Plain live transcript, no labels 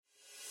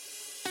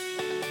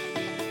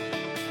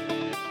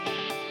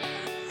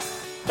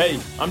Hey,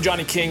 I'm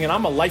Johnny King, and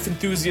I'm a life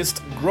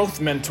enthusiast,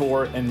 growth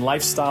mentor, and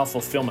lifestyle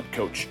fulfillment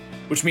coach,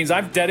 which means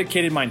I've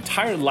dedicated my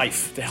entire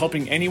life to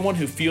helping anyone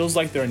who feels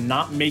like they're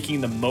not making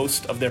the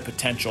most of their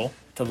potential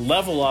to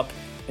level up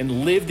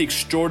and live the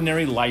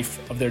extraordinary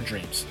life of their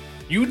dreams.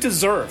 You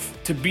deserve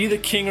to be the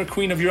king or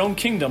queen of your own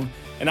kingdom,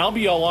 and I'll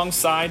be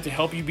alongside to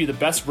help you be the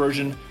best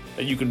version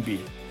that you can be.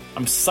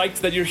 I'm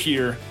psyched that you're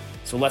here,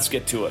 so let's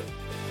get to it.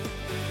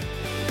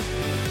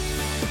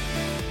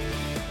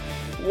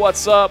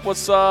 What's up?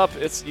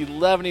 It's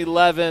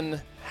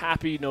 11/11.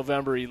 Happy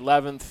November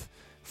 11th.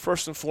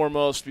 First and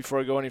foremost, before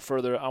I go any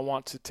further, I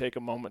want to take a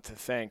moment to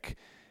thank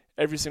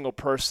every single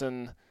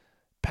person,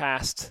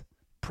 past,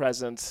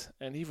 present,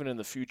 and even in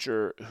the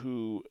future,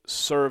 who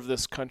serve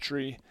this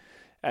country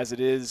as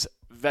it is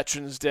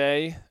Veterans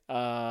Day.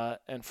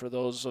 And for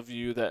those of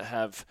you that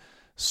have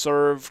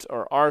served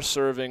or are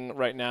serving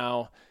right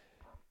now,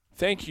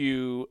 thank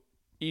you,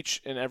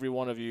 each and every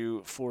one of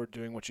you, for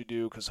doing what you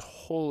do, because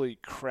holy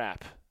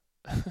crap.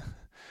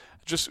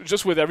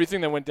 just with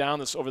everything that went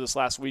down over this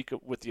last week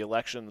with the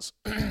elections,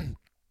 I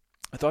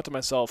thought to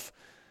myself,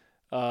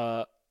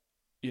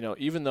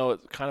 even though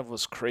it kind of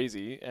was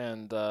crazy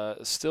and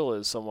still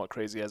is somewhat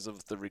crazy as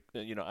of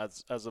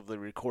the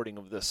recording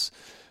of this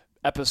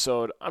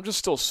episode, I'm just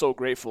still so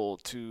grateful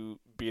to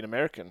be an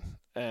American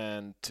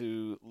and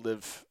to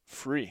live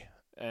free.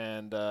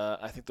 And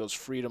I think those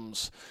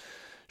freedoms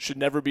should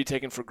never be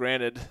taken for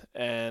granted.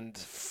 And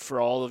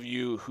for all of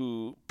you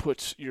who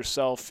put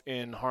yourself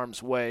in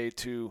harm's way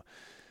to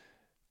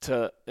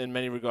in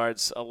many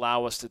regards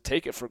allow us to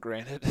take it for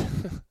granted,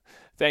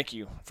 thank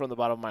you from the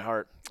bottom of my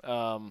heart.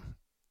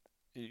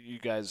 You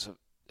guys,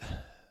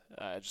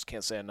 I just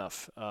can't say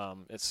enough.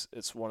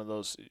 It's one of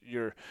those,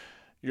 you're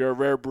a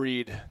rare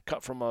breed,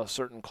 cut from a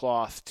certain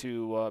cloth,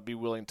 to be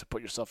willing to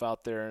put yourself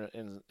out there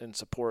in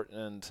support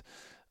and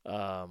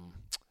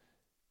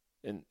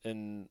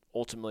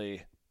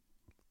ultimately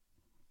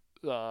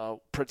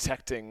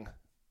protecting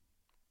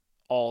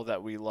all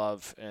that we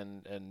love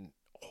and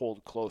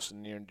hold close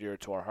and near and dear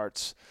to our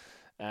hearts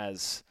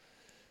as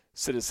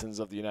citizens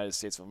of the United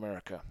States of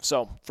America.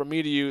 So from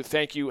me to you,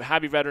 thank you.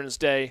 Happy Veterans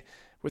Day.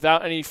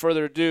 Without any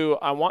further ado,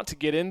 I want to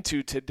get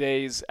into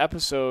today's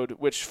episode,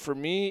 which for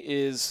me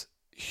is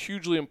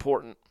hugely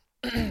important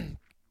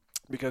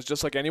because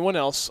just like anyone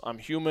else, I'm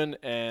human,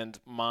 and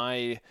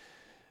my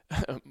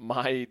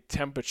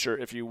temperature,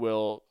 if you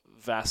will,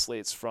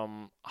 vacillates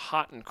from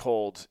hot and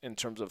cold in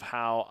terms of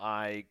how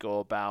I go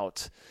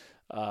about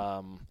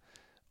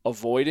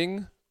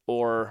avoiding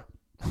or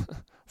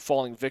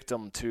falling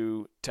victim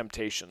to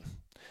temptation.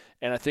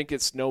 And I think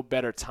it's no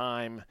better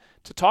time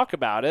to talk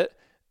about it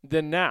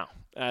than now,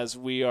 as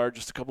we are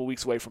just a couple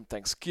weeks away from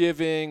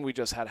Thanksgiving. We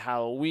just had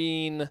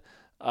Halloween.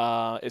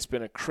 It's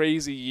been a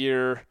crazy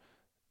year,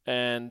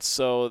 and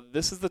so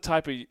this is the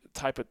type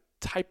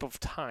of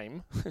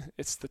time.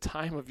 It's the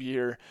time of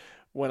year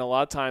when a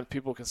lot of times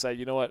people can say,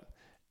 you know what,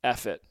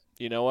 F it.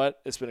 You know what,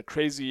 it's been a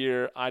crazy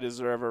year. I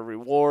deserve a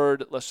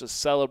reward. Let's just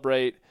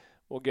celebrate.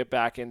 We'll get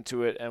back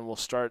into it, and we'll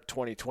start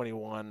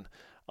 2021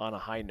 on a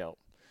high note.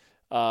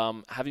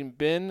 Having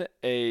been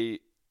a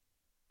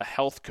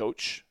health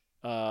coach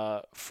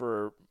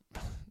for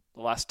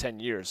the last 10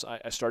 years,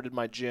 I started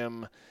my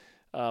gym,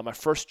 my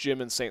first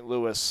gym in St.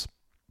 Louis,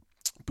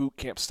 boot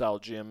camp style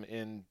gym,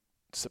 in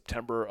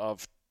September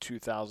of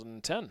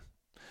 2010.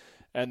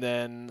 And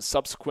then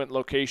subsequent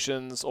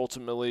locations,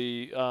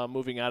 ultimately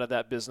moving out of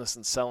that business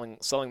and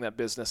selling that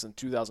business in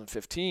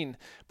 2015.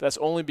 But that's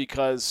only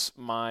because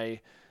my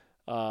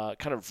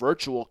kind of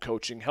virtual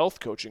coaching, health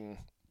coaching,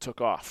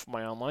 took off.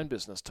 My online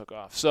business took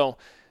off. So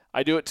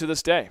I do it to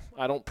this day.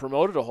 I don't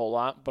promote it a whole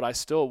lot, but I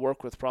still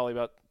work with probably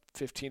about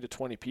 15 to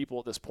 20 people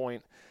at this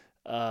point,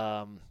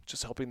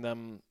 just helping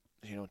them,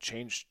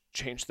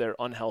 change their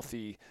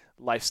unhealthy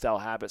lifestyle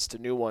habits to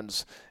new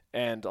ones.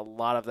 And a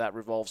lot of that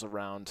revolves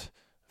around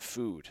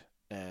food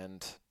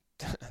and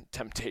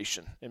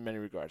temptation in many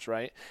regards,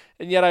 right?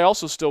 And yet I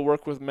also still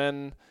work with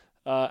men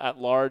at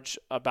large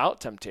about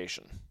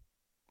temptation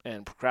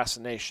and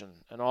procrastination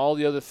and all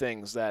the other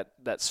things that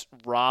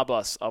rob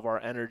us of our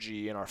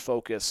energy and our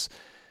focus,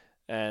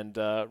 and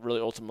really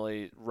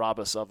ultimately rob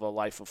us of a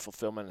life of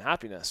fulfillment and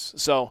happiness.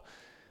 So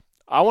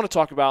I want to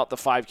talk about the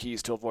 5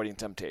 keys to avoiding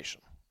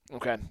temptation.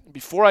 Okay.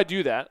 Before I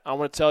do that, I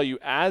want to tell you,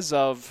 as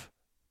of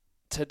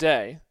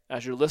today,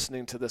 as you're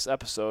listening to this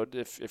episode,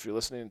 if you're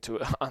listening to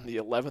it on the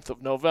 11th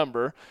of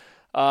November,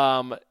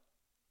 I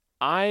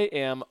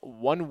am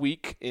 1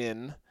 week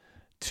in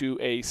to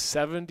a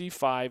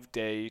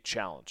 75-day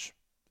challenge.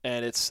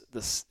 And it's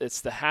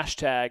the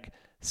hashtag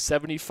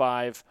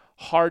 75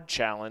 hard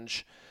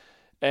challenge.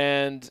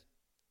 And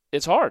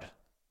it's hard,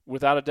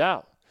 without a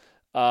doubt.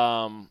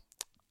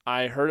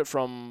 I heard it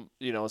from,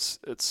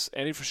 it's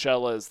Andy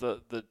Frisella is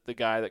the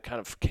guy that kind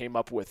of came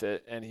up with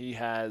it, and he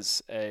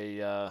has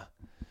a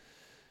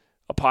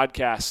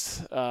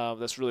podcast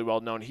that's really well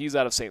known. He's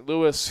out of St.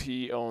 Louis.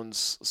 He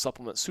owns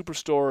Supplement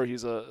Superstore.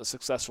 He's a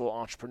successful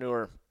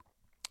entrepreneur.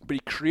 but he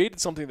created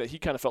something that he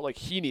kind of felt like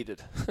he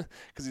needed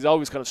because he's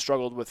always kind of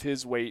struggled with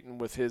his weight and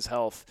with his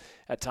health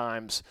at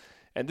times.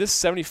 And this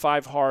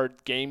 75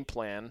 hard game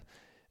plan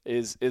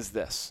is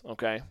this,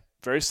 okay?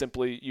 Very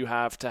simply, you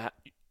have to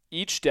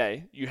each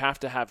day you have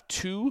to have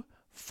 2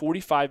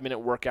 45-minute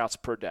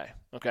workouts per day,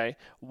 okay?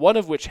 One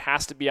of which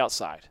has to be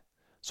outside.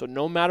 So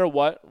no matter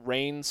what,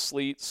 rain,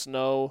 sleet,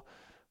 snow,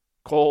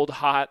 cold,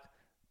 hot,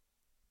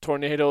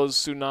 tornadoes,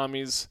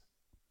 tsunamis,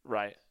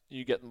 right,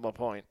 you get the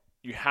point.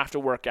 You have to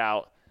work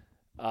out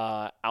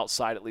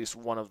outside at least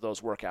one of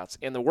those workouts.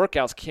 And the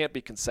workouts can't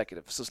be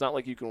consecutive. So it's not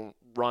like you can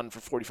run for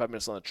 45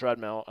 minutes on the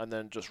treadmill and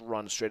then just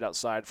run straight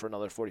outside for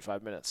another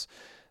 45 minutes.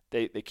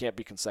 They can't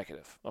be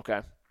consecutive,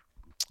 okay?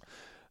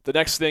 The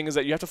next thing is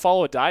that you have to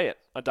follow a diet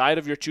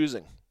of your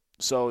choosing.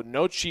 So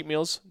no cheat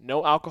meals,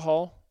 no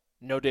alcohol,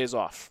 no days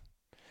off.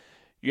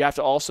 You have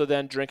to also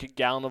then drink a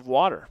gallon of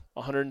water,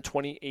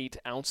 128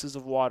 ounces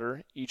of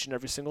water each and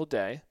every single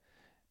day,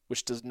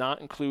 which does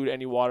not include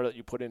any water that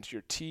you put into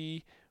your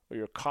tea or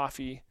your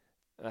coffee.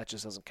 That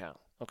just doesn't count,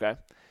 okay?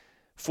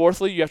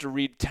 Fourthly, you have to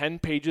read 10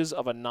 pages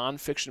of a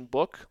nonfiction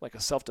book, like a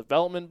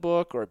self-development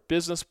book or a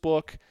business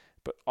book,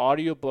 but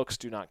audiobooks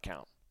do not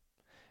count.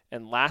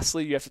 And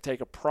lastly, you have to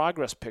take a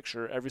progress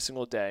picture every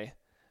single day.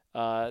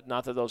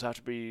 Not that those have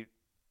to be,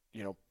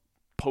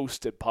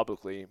 posted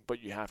publicly,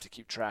 but you have to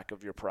keep track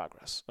of your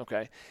progress,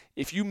 okay?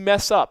 If you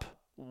mess up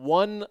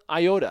one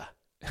iota,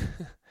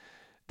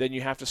 then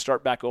you have to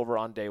start back over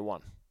on day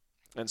one.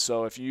 And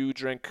so if you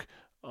drink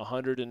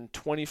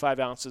 125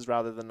 ounces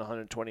rather than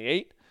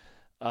 128,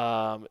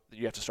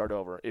 you have to start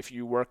over. If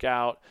you work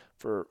out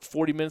for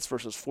 40 minutes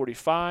versus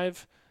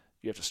 45,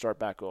 you have to start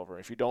back over.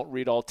 If you don't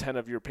read all 10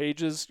 of your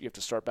pages, you have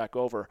to start back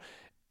over.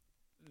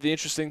 The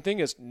interesting thing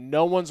is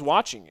no one's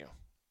watching you,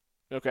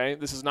 okay?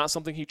 This is not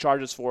something he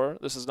charges for.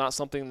 This is not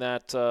something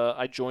that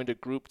I joined a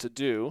group to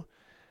do.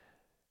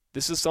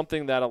 This is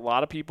something that a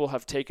lot of people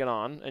have taken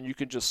on, and you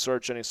can just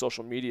search any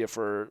social media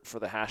for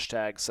the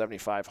hashtag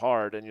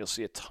 75hard, and you'll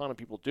see a ton of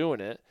people doing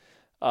it.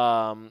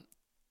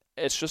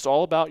 It's just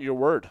all about your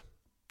word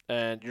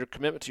and your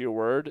commitment to your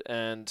word,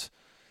 and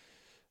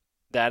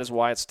that is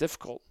why it's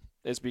difficult.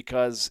 Is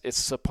because it's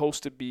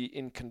supposed to be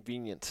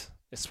inconvenient.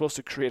 It's supposed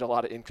to create a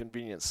lot of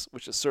inconvenience,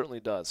 which it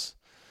certainly does.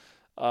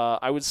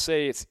 I would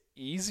say it's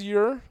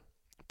easier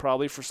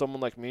probably for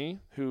someone like me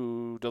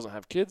who doesn't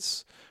have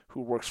kids, who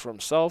works for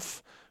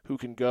himself, who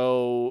can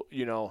go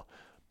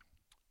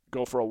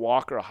for a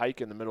walk or a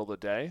hike in the middle of the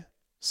day.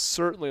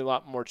 Certainly a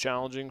lot more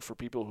challenging for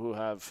people who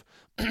have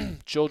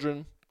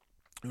children,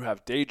 who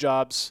have day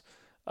jobs,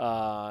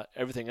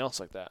 everything else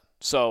like that.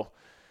 So,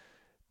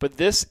 but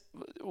this,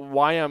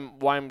 why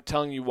I'm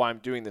telling you why I'm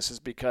doing this is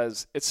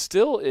because it's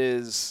still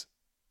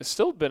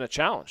been a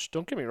challenge.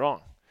 Don't get me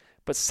wrong,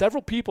 but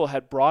several people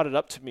had brought it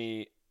up to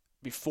me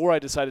before I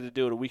decided to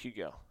do it a week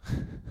ago.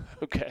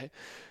 Okay,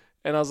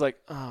 and I was like,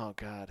 oh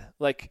God,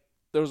 like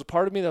there was a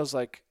part of me that was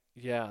like,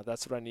 yeah,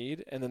 that's what I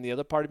need, and then the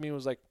other part of me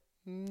was like,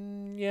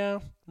 yeah,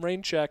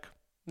 rain check,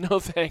 no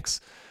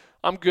thanks,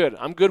 I'm good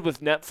with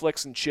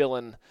Netflix and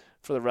chilling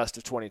for the rest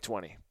of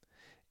 2020.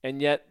 And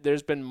yet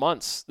there's been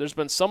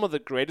some of the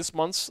greatest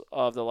months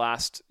of the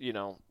last,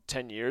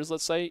 10 years,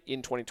 let's say,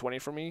 in 2020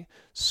 for me.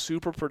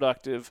 Super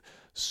productive,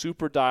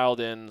 super dialed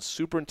in,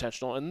 super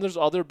intentional. And there's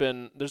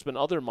been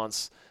other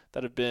months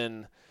that have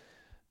been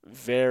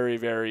very,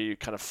 very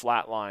kind of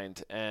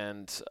flatlined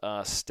and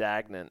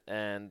stagnant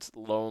and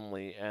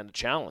lonely and a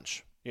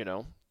challenge,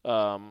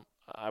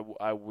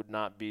 I would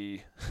not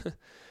be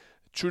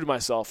true to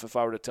myself if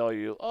I were to tell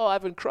you, oh,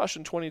 I've been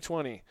crushing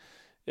 2020.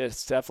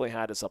 It's definitely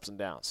had its ups and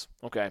downs.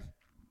 Okay.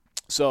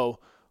 So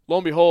lo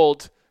and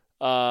behold,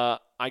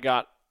 I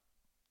got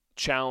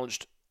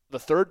challenged the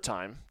third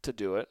time to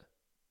do it.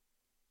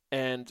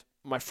 And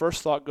my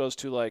first thought goes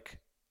to like,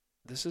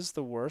 this is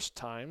the worst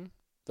time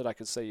that I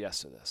could say yes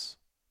to this.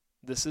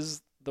 This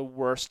is the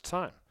worst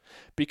time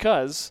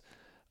because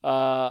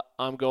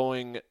I'm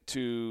going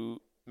to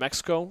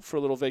Mexico for a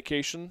little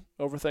vacation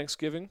over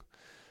Thanksgiving.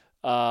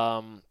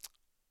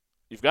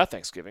 You've got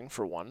Thanksgiving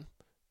for one,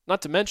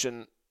 not to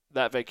mention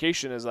that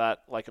vacation is at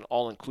like an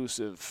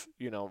all-inclusive,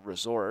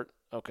 resort.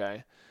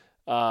 Okay.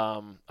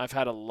 I've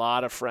had a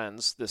lot of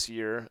friends this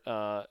year,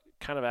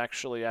 kind of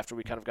actually after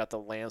we kind of got the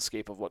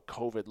landscape of what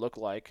COVID looked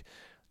like,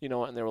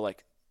 and they were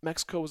like,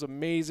 Mexico was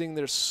amazing.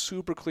 They're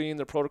super clean.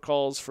 Their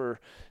protocols for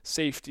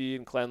safety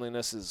and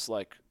cleanliness is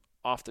like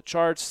off the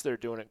charts. They're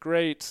doing it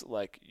great.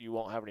 Like you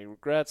won't have any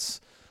regrets.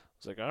 I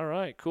was like, all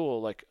right,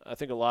 cool. Like I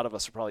think a lot of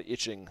us are probably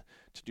itching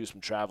to do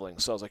some traveling.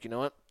 So I was like, you know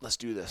what? Let's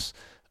do this.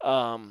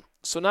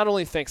 So not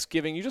only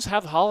Thanksgiving, you just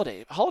have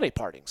holiday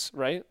partings,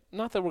 right?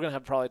 Not that we're going to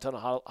have probably a ton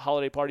of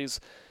holiday parties,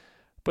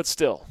 but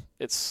still,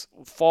 it's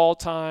fall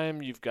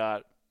time. You've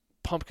got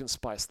pumpkin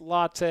spice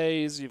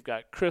lattes. You've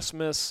got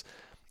Christmas,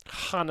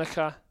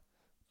 Hanukkah,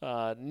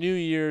 New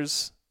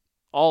Year's,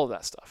 all of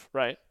that stuff,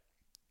 right?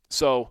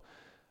 So,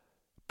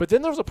 but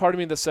then there was a part of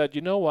me that said,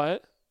 you know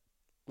what?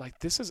 Like,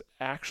 this is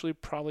actually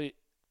probably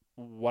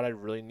what I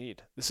really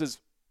need. This is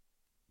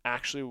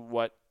actually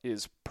what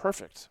is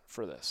perfect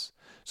for this?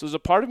 So there's a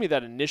part of me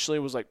that initially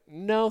was like,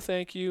 no,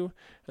 thank you.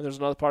 And there's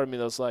another part of me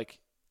that was like,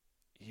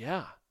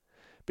 yeah,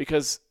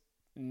 because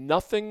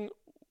nothing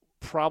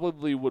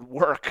probably would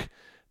work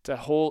to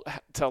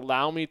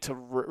allow me to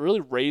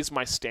really raise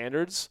my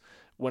standards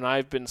when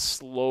I've been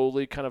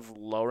slowly kind of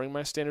lowering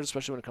my standards,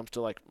 especially when it comes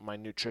to like my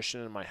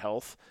nutrition and my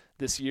health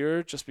this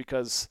year, just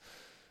because,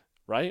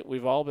 right,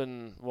 we've all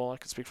been, well, I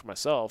can speak for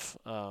myself,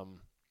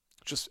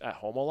 just at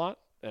home a lot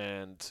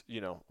and,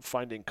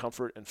 finding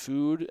comfort in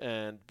food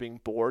and being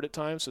bored at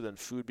times. So then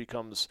food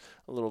becomes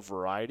a little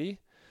variety.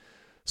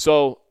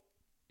 So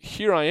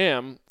here I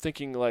am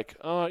thinking like,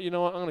 oh, you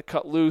know what, I'm going to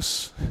cut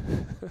loose.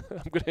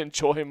 I'm going to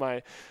enjoy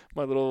my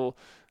little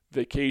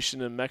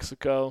vacation in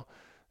Mexico.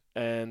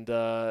 And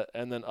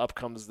then up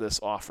comes this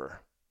offer.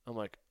 I'm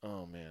like,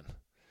 oh, man.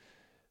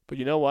 But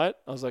you know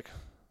what? I was like,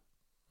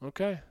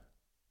 okay,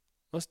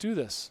 let's do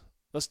this.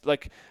 Let's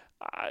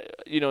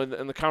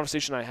in the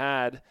conversation I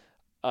had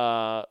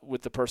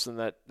with the person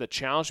that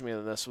challenged me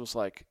on this was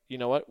like, you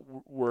know what?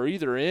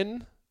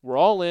 We're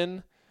all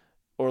in,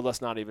 or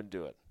let's not even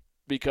do it.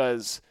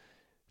 Because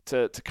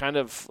to kind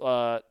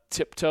of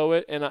tiptoe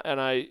it,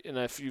 and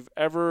if you've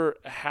ever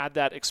had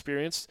that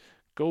experience,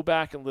 go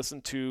back and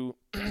listen to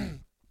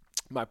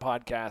my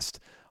podcast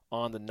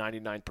on the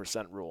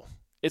 99% rule.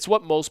 It's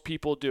what most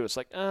people do. It's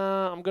like,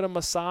 I'm going to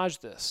massage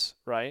this,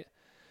 right?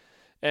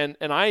 And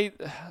I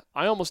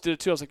almost did it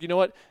too. I was like, you know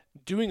what?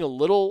 Doing a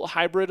little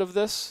hybrid of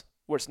this,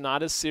 where it's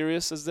not as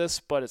serious as this,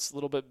 but it's a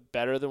little bit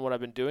better than what I've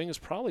been doing, is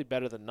probably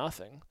better than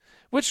nothing.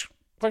 Which,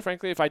 quite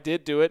frankly, if I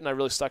did do it and I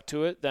really stuck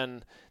to it,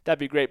 then that'd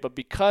be great. But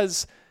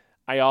because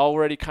I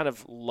already kind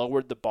of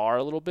lowered the bar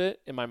a little bit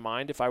in my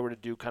mind, if I were to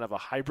do kind of a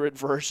hybrid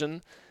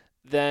version,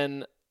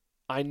 then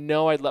I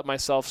know I'd let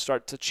myself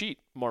start to cheat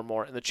more and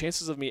more. And the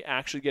chances of me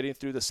actually getting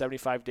through the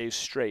 75 days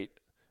straight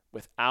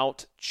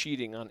without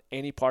cheating on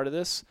any part of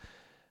this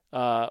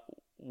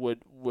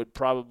would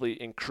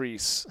probably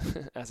increase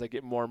as I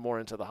get more and more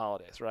into the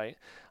holidays, right?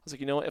 I was like,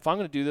 you know what? If I'm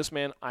going to do this,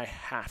 man, I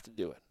have to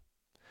do it.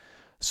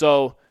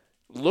 So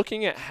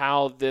looking at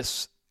how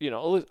this,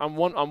 I'm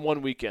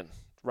one weekend,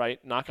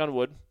 right? Knock on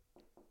wood.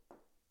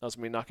 That was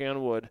me knocking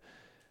on wood.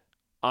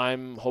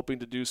 I'm hoping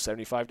to do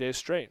 75 days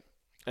straight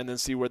and then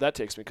see where that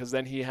takes me. Because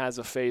then he has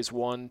a phase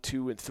 1,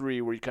 2, and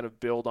 3 where you kind of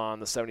build on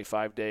the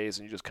 75 days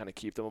and you just kind of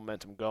keep the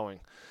momentum going.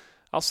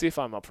 I'll see if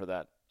I'm up for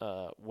that.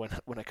 When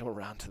I come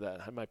around to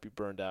that. I might be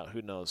burned out.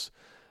 Who knows?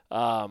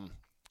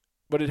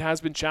 But it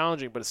has been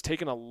challenging, but it's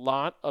taken a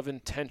lot of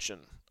intention,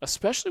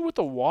 especially with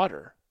the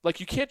water. Like,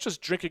 you can't just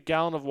drink a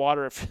gallon of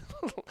water if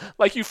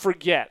like you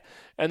forget.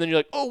 And then you're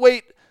like, oh,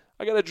 wait,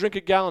 I got to drink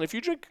a gallon. If you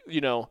drink,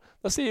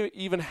 let's say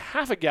even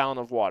half a gallon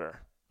of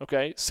water,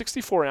 okay,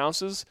 64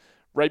 ounces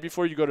right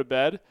before you go to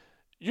bed,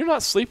 you're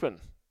not sleeping.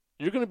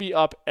 You're going to be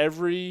up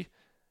every,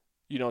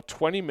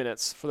 20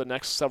 minutes for the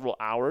next several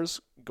hours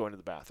going to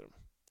the bathroom.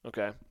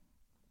 Okay,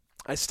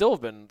 I still have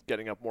been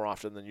getting up more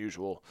often than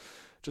usual,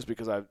 just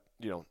because I'm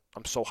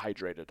so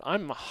hydrated.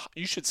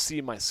 You should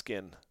see my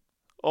skin.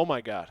 Oh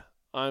my God,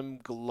 I'm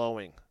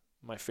glowing.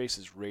 My face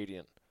is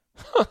radiant.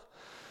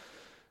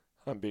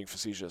 I'm being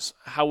facetious.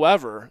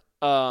 However,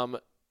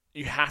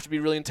 you have to be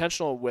really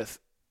intentional with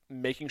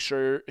making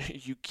sure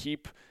you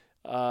keep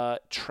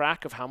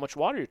track of how much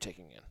water you're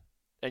taking in.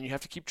 And you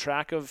have to keep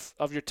track of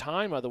your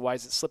time,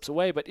 otherwise it slips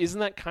away. But isn't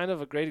that kind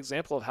of a great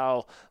example of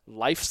how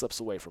life slips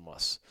away from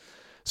us?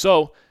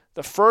 So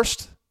the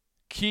first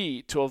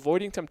key to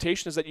avoiding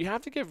temptation is that you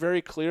have to get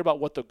very clear about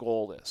what the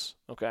goal is,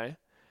 okay?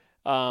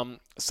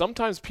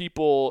 Sometimes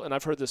people, and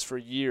I've heard this for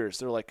years,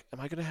 they're like, am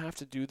I going to have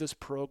to do this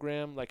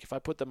program? Like, if I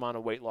put them on a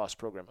weight loss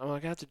program, am I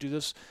going to have to do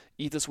this,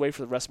 eat this way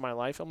for the rest of my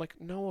life? I'm like,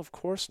 no, of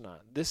course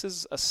not. This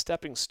is a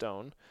stepping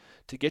stone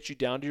to get you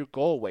down to your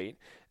goal weight.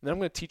 And then I'm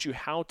going to teach you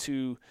how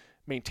to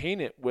maintain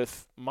it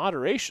with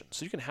moderation.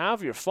 So you can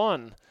have your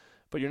fun,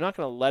 but you're not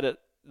going to let it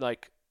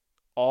like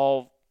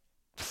all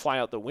fly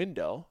out the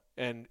window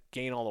and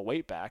gain all the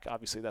weight back.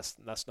 Obviously,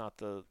 that's not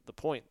the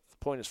point. The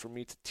point is for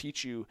me to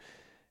teach you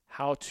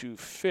how to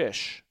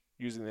fish,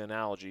 using the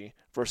analogy,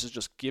 versus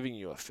just giving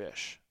you a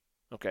fish.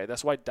 Okay,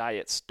 that's why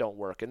diets don't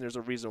work. And there's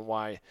a reason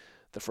why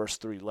the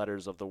first 3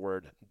 letters of the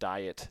word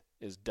diet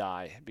is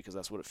die, because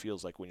that's what it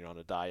feels like when you're on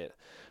a diet.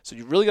 So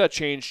you really got to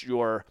change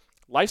your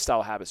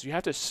lifestyle habits. You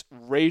have to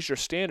raise your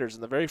standards.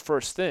 And the very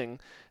first thing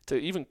to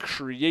even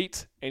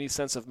create any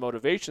sense of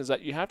motivation is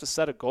that you have to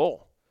set a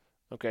goal.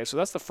 Okay, so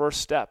that's the first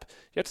step.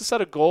 You have to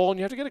set a goal and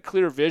you have to get a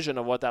clear vision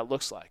of what that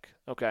looks like.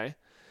 Okay,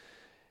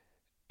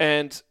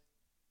 and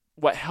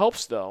what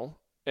helps though,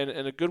 and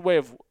a good way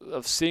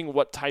of seeing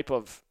what type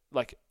of,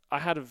 like, I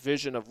had a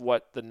vision of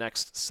what the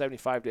next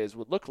 75 days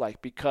would look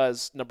like,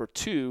 because number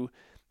 2,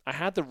 I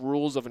had the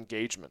rules of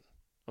engagement.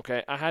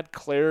 Okay, I had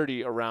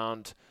clarity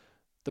around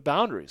the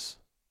boundaries.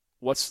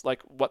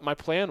 What my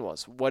plan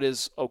was, what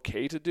is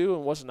okay to do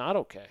and what's not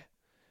okay.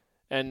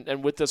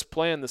 And with this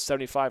plan, the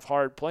 75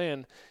 hard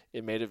plan,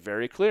 it made it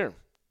very clear.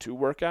 2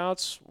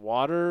 workouts,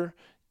 water,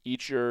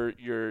 eat your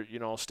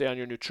stay on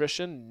your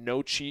nutrition,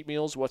 no cheat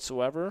meals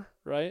whatsoever,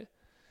 right?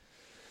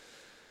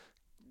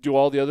 do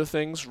all the other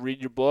things,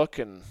 read your book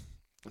and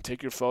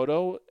take your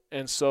photo.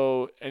 And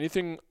so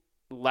anything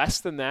less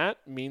than that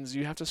means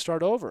you have to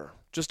start over.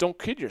 Just don't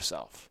kid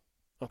yourself.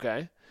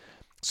 Okay?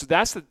 So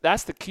that's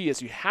the key,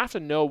 is you have to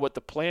know what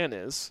the plan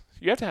is.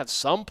 You have to have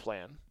some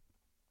plan.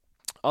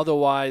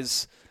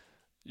 Otherwise,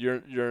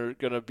 you're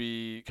going to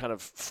be kind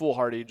of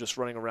foolhardy, just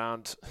running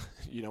around,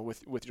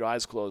 with your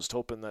eyes closed,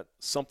 hoping that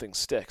something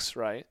sticks,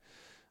 right?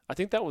 I'm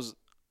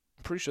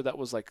pretty sure that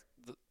was like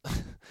the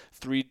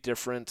 3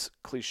 different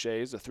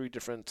cliches, the 3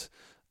 different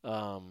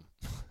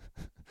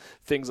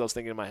things I was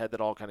thinking in my head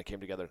that all kind of came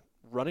together.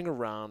 Running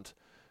around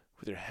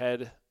with your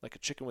head, like a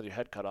chicken with your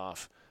head cut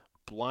off,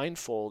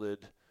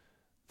 blindfolded,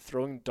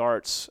 throwing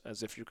darts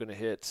as if you're going to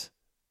hit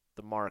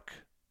the mark.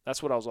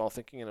 That's what I was all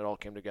thinking, and it all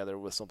came together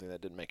with something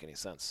that didn't make any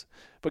sense.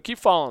 But keep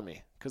following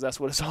me, because that's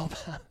what it's all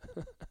about.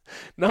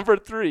 Number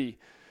 3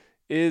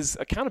 is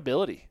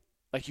accountability.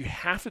 Like, you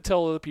have to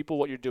tell other people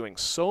what you're doing.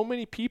 So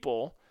many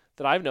people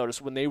that I've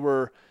noticed, when they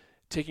were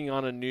taking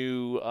on a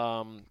new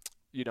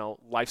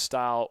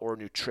lifestyle or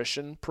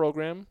nutrition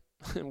program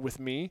with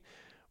me,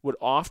 would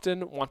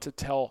often want to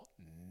tell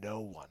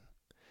no one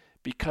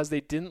because they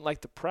didn't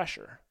like the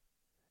pressure.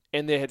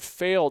 And they had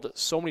failed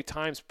so many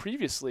times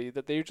previously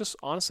that they just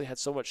honestly had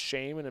so much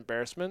shame and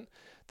embarrassment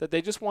that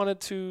they just wanted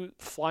to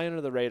fly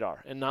under the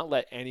radar and not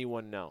let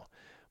anyone know.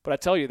 But I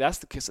tell you, that's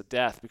the kiss of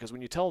death, because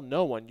when you tell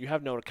no one, you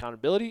have no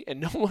accountability,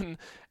 and no one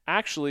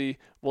actually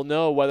will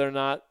know whether or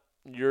not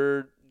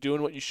you're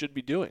doing what you should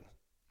be doing.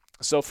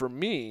 So for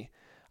me,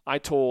 I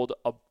told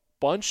a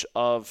bunch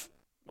of,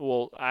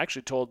 I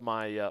actually told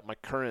my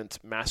current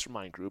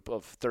mastermind group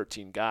of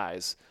 13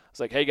 guys. I was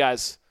like, hey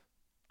guys,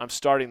 I'm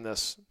starting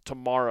this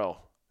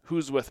tomorrow.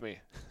 Who's with me?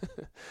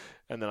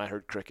 And then I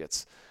heard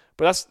crickets.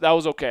 But that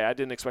was okay. I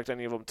didn't expect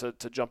any of them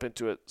to jump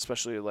into it,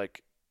 especially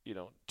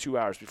 2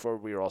 hours before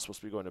we were all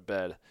supposed to be going to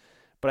bed.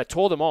 But I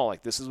told them all,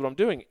 like, this is what I'm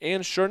doing.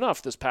 And sure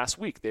enough, this past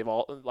week, they've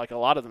all, like, a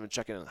lot of them been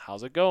checking in.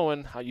 How's it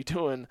going? How you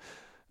doing?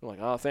 I'm like,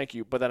 oh, thank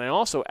you. But then I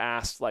also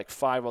asked,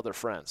 5 other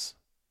friends,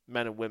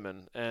 men and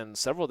women, and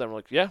several of them were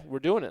like, yeah, we're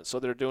doing it. So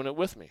they're doing it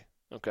with me.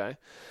 Okay?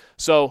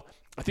 So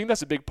I think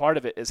that's a big part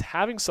of it, is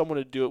having someone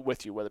to do it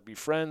with you, whether it be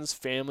friends,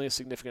 family, a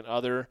significant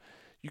other.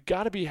 You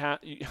got to be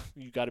happy.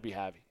 You got to be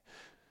happy.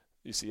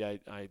 You see,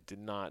 I did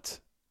not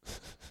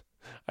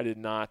I did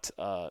not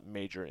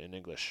major in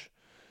English.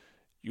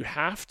 You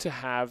have to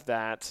have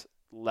that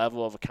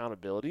level of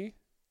accountability,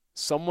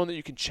 someone that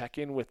you can check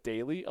in with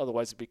daily.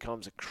 Otherwise, it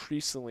becomes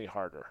increasingly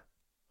harder.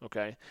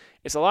 Okay?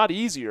 It's a lot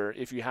easier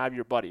if you have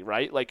your buddy,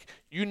 right? Like,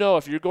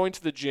 if you're going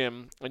to the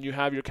gym and you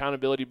have your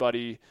accountability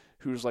buddy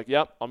who's like,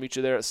 yep, I'll meet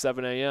you there at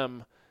 7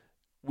 a.m.,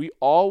 we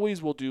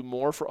always will do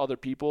more for other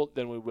people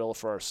than we will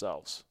for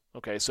ourselves.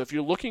 Okay? So if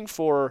you're looking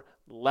for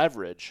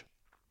leverage,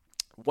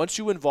 once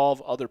you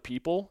involve other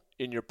people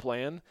in your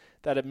plan,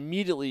 that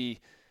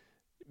immediately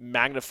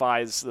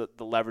magnifies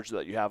the leverage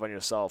that you have on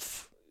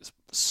yourself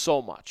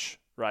so much,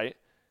 right?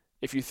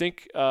 If you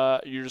think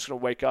you're just going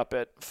to wake up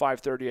at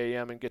 5:30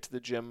 a.m. and get to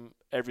the gym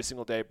every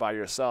single day by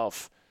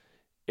yourself,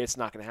 it's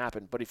not going to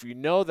happen. But if you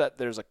know that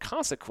there's a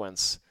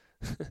consequence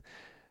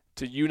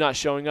to you not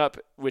showing up,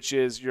 which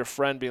is your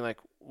friend being like,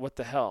 what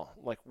the hell?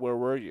 Like, where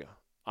were you?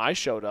 I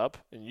showed up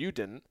and you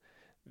didn't.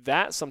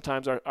 That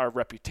sometimes our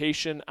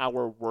reputation,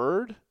 our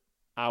word,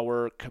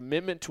 our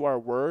commitment to our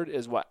word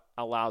is what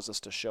allows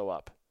us to show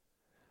up.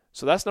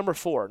 So that's number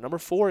 4. Number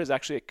 4 is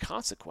actually a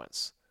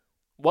consequence.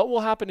 What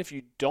will happen if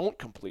you don't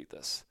complete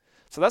this?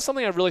 So that's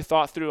something I really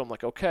thought through. I'm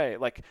like, okay,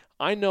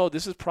 I know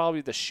this is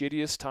probably the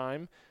shittiest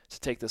time to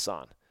take this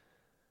on,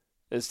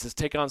 is to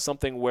take on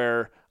something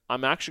where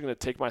I'm actually going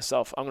to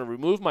I'm going to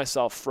remove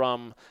myself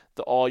from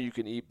the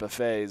all-you-can-eat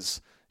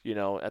buffets,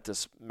 at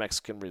this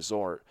Mexican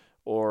resort,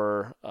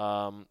 or,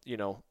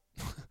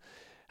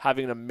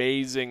 having an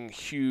amazing,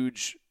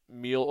 huge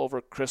meal over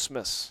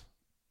Christmas,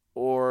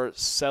 or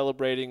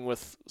celebrating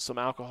with some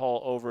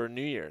alcohol over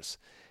New Year's.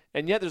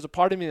 And yet there's a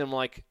part of me that I'm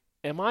like,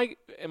 am I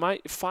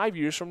 5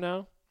 years from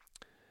now,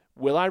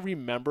 will I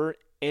remember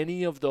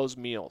any of those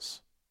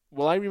meals?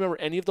 Will I remember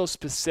any of those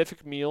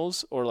specific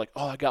meals, or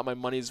I got my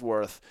money's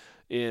worth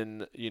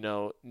in,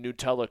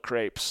 Nutella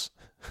crepes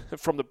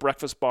from the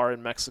breakfast bar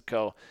in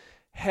Mexico?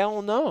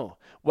 Hell no.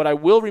 What I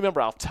will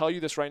remember, I'll tell you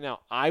this right now,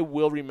 I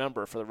will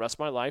remember for the rest of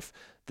my life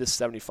this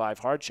 75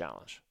 hard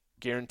challenge.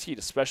 Guaranteed,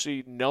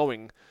 especially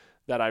knowing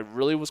that I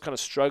really was kind of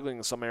struggling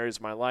in some areas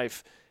of my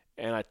life,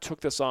 and I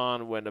took this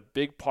on when a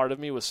big part of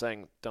me was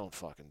saying, don't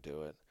fucking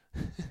do it.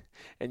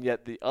 And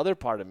yet the other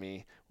part of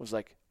me was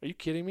like, are you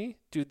kidding me?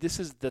 Dude, this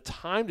is the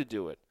time to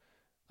do it.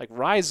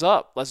 Rise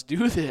up. Let's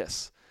do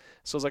this.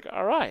 So I was like,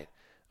 all right,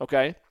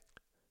 okay.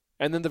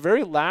 And then the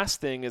very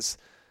last thing is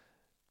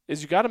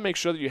you got to make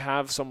sure that you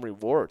have some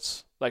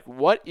rewards.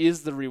 What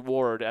is the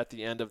reward at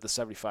the end of the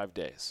 75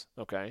 days,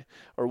 okay?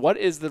 Or what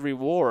is the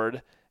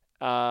reward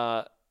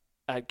at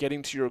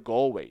getting to your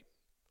goal weight,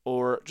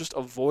 or just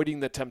avoiding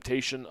the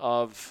temptation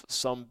of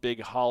some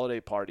big holiday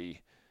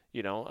party?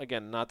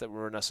 Again, not that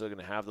we're necessarily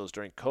going to have those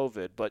during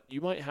COVID, but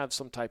you might have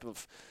some type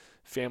of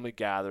family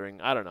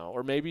gathering, I don't know,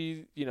 or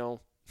maybe,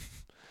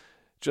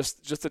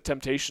 just the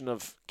temptation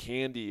of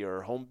candy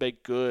or home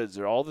baked goods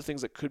or all the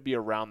things that could be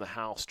around the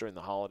house during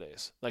the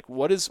holidays. Like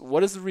what is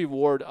the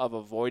reward of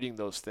avoiding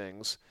those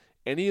things,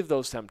 any of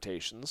those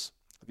temptations,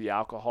 the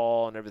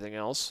alcohol and everything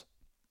else?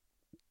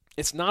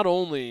 It's not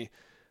only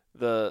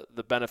the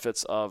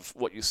benefits of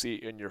what you see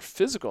in your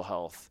physical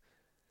health,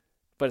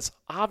 but it's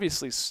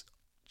obviously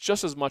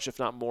just as much, if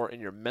not more, in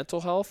your mental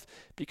health,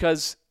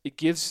 because it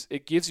gives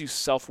you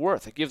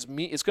self-worth.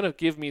 It's going to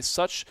give me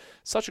such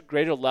a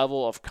greater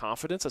level of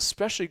confidence,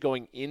 especially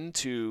going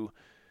into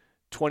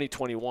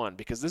 2021,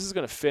 because this is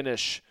going to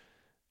finish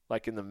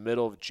like in the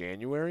middle of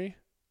January.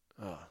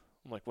 I'm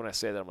like, when I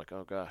say that, I'm like,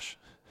 oh gosh,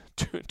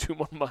 two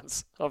more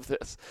months of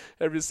this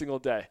every single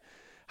day.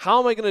 How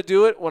am I going to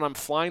do it when I'm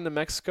flying to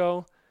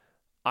Mexico?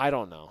 I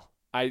don't know.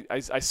 I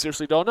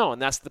seriously don't know,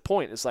 and that's the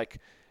point. It's like,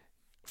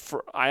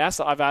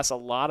 I've asked a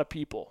lot of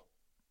people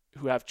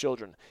who have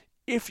children,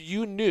 if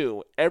you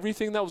knew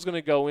everything that was going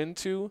to go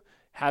into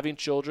having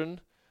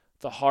children,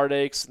 the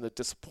heartaches and the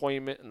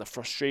disappointment and the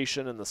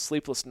frustration and the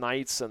sleepless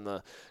nights and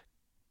the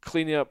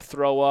cleaning up,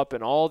 throw up,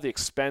 and all the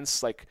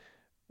expense, like,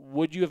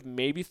 would you have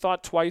maybe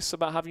thought twice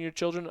about having your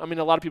children? I mean,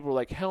 a lot of people were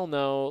like, hell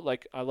no,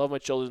 like, I love my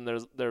children,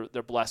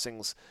 they're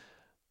blessings.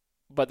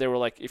 But they were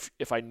like,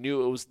 if I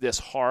knew it was this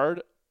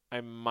hard,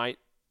 I might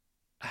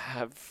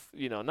have,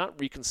 not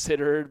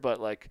reconsidered,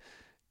 but like,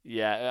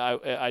 yeah,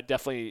 I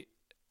definitely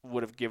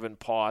would have given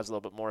pause a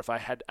little bit more if I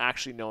had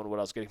actually known what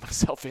I was getting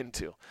myself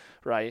into,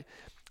 right?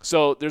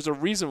 So there's a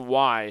reason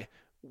why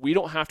we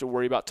don't have to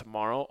worry about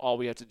tomorrow. All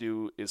we have to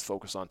do is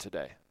focus on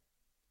today,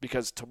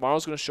 because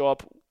tomorrow's going to show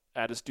up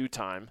at its due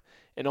time,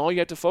 and all you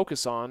have to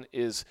focus on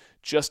is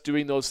just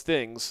doing those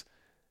things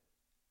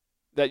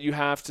that you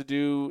have to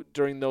do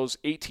during those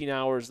 18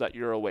 hours that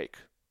you're awake,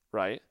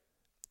 right?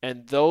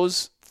 And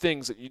those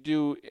things that you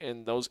do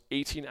in those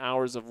 18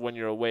 hours of when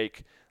you're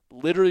awake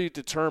literally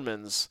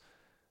determines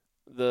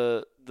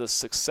the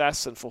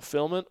success and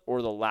fulfillment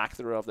or the lack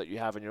thereof that you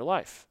have in your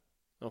life.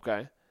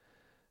 Okay?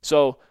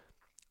 So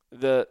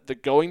the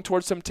going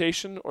towards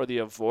temptation or the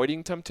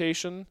avoiding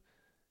temptation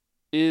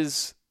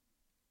is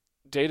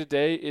day to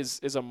day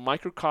is a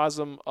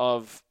microcosm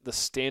of the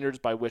standards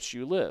by which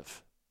you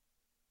live.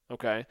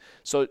 Okay?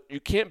 So you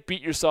can't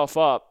beat yourself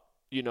up,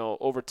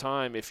 over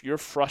time if you're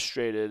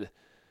frustrated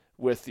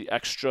with the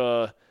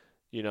extra,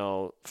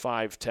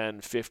 5,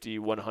 10, 50,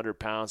 100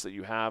 pounds that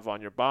you have on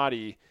your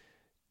body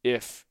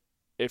if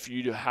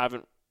you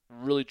haven't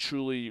really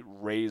truly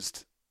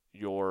raised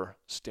your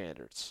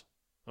standards.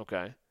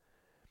 Okay?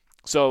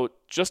 So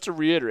just to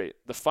reiterate,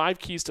 the 5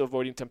 keys to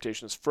avoiding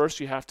temptation is, first,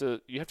 you have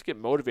to get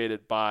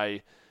motivated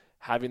by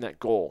having that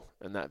goal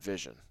and that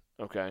vision.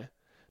 Okay?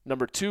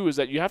 Number 2 is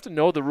that you have to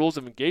know the rules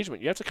of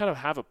engagement. You have to kind of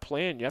have a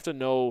plan. You have to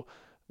know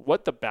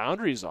what the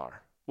boundaries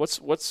are.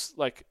 What's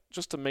like,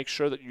 just to make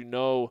sure that you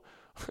know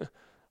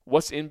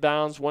what's in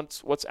bounds,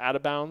 what's out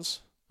of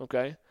bounds,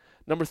 okay?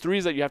 Number 3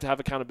 is that you have to have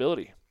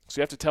accountability.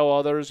 So you have to tell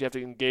others, you have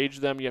to engage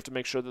them, you have to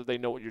make sure that they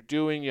know what you're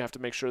doing, you have to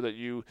make sure that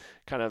you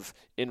kind of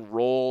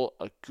enroll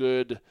a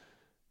good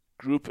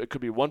group. It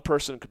could be one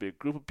person, it could be a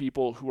group of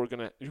people who are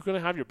gonna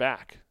have your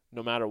back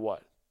no matter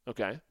what,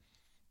 okay?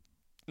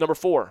 Number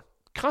 4,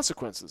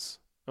 consequences,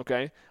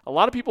 okay? A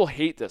lot of people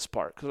hate this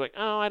part because like,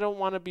 oh, I don't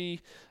want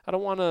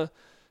to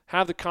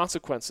have the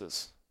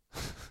consequences.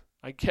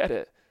 I get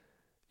it,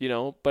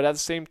 but at the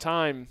same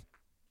time,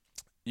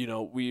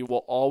 we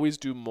will always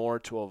do more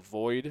to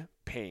avoid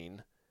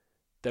pain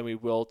than we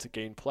will to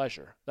gain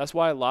pleasure. That's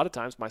why a lot of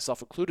times,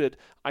 myself included,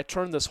 I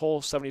turned this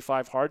whole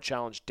 75 hard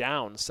challenge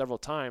down several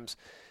times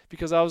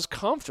because I was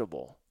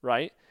comfortable,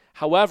 right?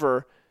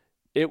 However,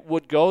 it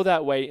would go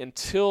that way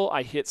until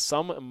I hit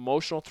some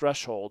emotional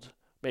threshold.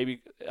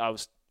 Maybe I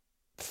was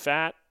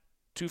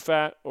too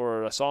fat,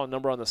 or I saw a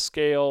number on the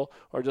scale,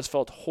 or just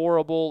felt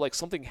horrible, like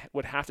something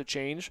would have to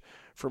change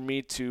for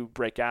me to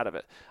break out of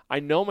it. I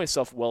know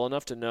myself well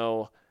enough to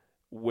know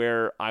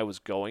where I was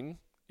going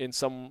in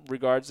some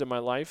regards in my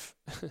life,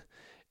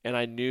 and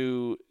I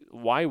knew,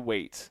 why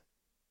wait?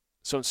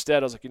 So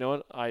instead, I was like, you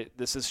know what?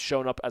 This has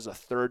shown up as a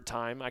third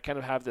time. I kind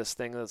of have this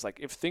thing that's like,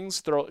 if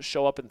things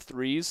show up in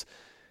threes,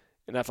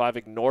 and if I've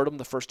ignored them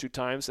the first 2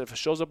 times, if it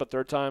shows up a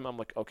third time, I'm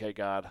like, okay,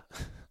 God,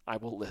 I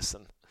will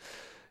listen.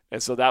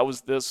 And so that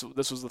was this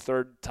was the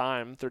third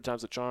time's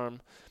the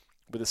charm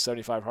with the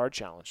 75 hard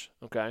challenge,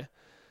 okay?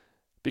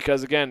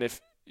 Because again,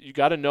 if you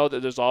got to know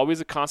that there's always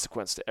a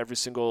consequence to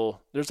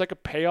there's like a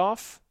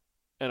payoff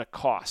and a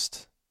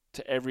cost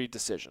to every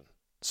decision.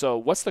 So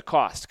what's the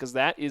cost? Because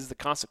that is the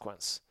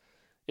consequence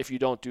if you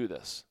don't do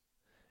this.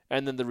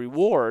 And then the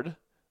reward,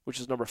 which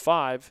is number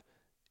 5,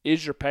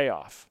 is your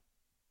payoff,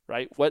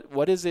 right?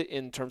 What is it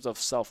in terms of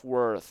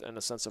self-worth and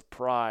a sense of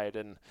pride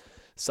and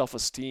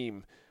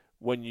self-esteem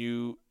when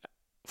you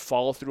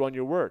follow through on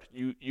your word?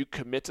 You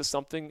commit to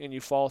something and you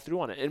follow through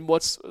on it. And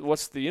what's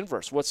the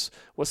inverse? What's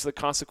the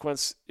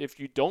consequence if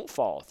you don't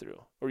follow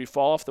through or you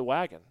fall off the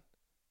wagon?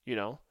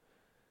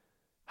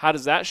 How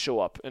does that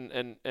show up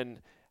and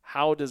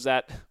how does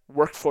that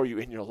work for you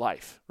in your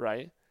life,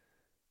 right?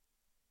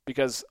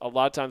 Because a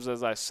lot of times,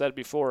 as I said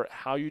before,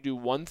 how you do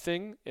one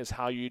thing is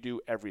how you do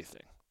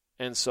everything.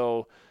 And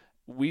so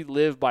we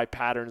live by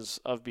patterns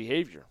of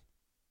behavior,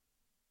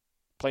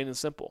 plain and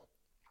simple.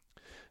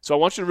 So I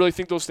want you to really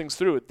think those things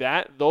through.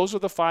 Those are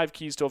the 5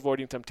 keys to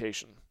avoiding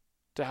temptation.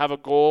 To have a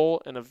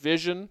goal and a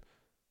vision,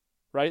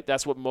 right?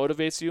 That's what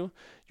motivates you.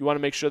 You want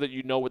to make sure that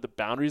you know what the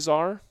boundaries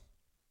are.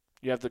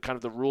 You have the kind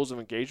of the rules of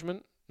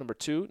engagement. Number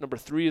 2. Number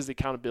 3 is the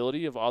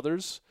accountability of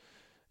others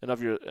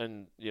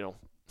and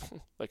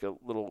like a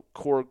little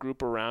core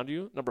group around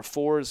you. Number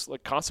 4 is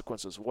like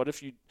consequences. What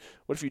if you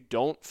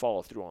don't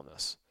follow through on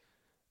this?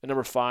 And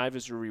number 5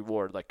 is your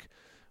reward. Like,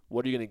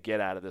 what are you going to get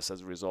out of this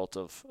as a result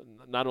of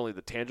not only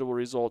the tangible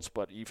results,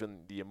 but even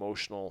the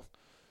emotional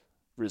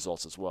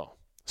results as well?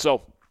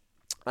 So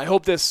I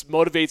hope this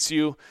motivates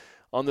you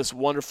on this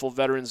wonderful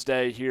Veterans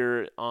Day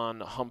here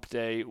on Hump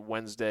Day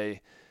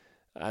Wednesday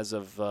as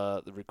of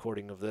the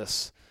recording of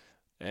this.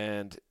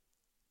 And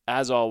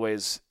as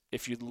always,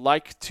 if you'd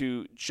like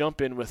to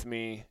jump in with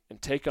me and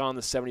take on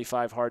the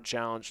 75 Hard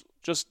Challenge,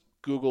 just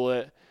Google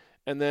it.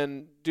 And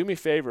then do me a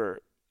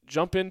favor,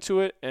 jump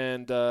into it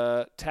and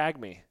tag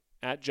me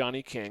at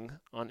Johnny King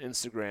on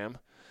Instagram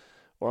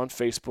or on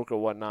Facebook or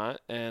whatnot.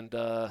 And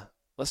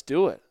let's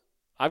do it.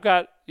 I've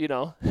got,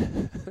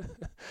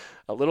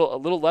 a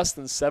little less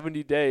than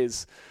 70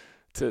 days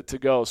to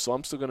go. So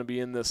I'm still going to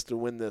be in this to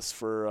win this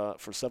for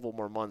several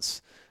more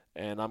months.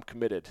 And I'm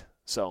committed.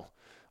 So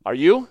are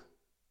you?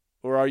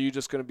 Or are you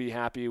just going to be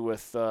happy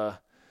with the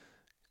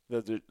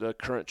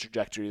current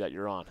trajectory that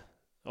you're on?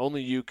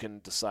 Only you can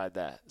decide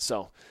that.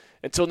 So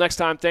until next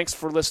time, thanks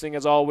for listening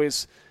as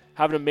always.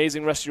 Have an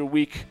amazing rest of your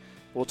week.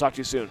 We'll talk to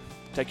you soon.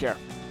 Take care.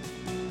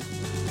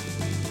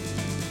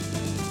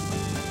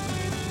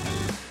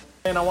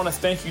 And I want to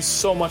thank you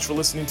so much for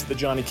listening to The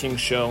Johnny King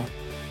Show.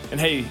 And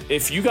hey,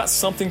 if you got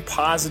something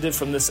positive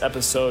from this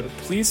episode,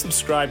 please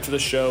subscribe to the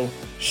show,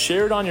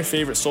 share it on your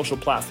favorite social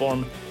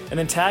platform, and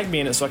then tag me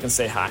in it so I can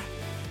say hi.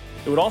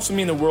 It would also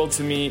mean the world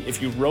to me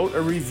if you wrote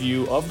a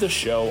review of the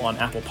show on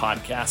Apple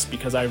Podcasts,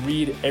 because I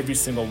read every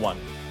single one.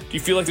 Do you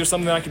feel like there's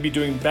something that I could be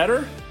doing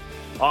better?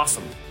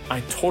 Awesome.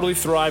 I totally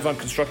thrive on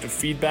constructive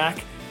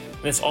feedback,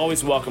 and it's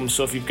always welcome.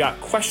 So if you've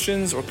got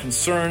questions or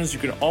concerns, you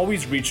can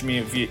always reach me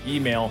via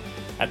email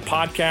at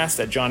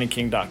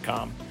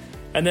podcast@johnnyking.com.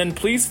 And then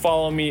please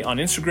follow me on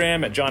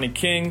Instagram at Johnny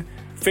King,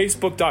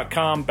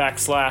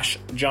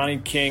 Facebook.com/Johnny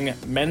King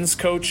Men's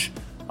Coach,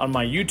 on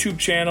my YouTube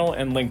channel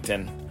and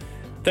LinkedIn.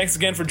 Thanks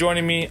again for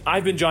joining me.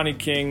 I've been Johnny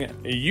King.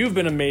 You've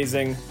been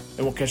amazing,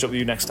 and we'll catch up with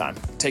you next time.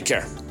 Take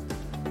care.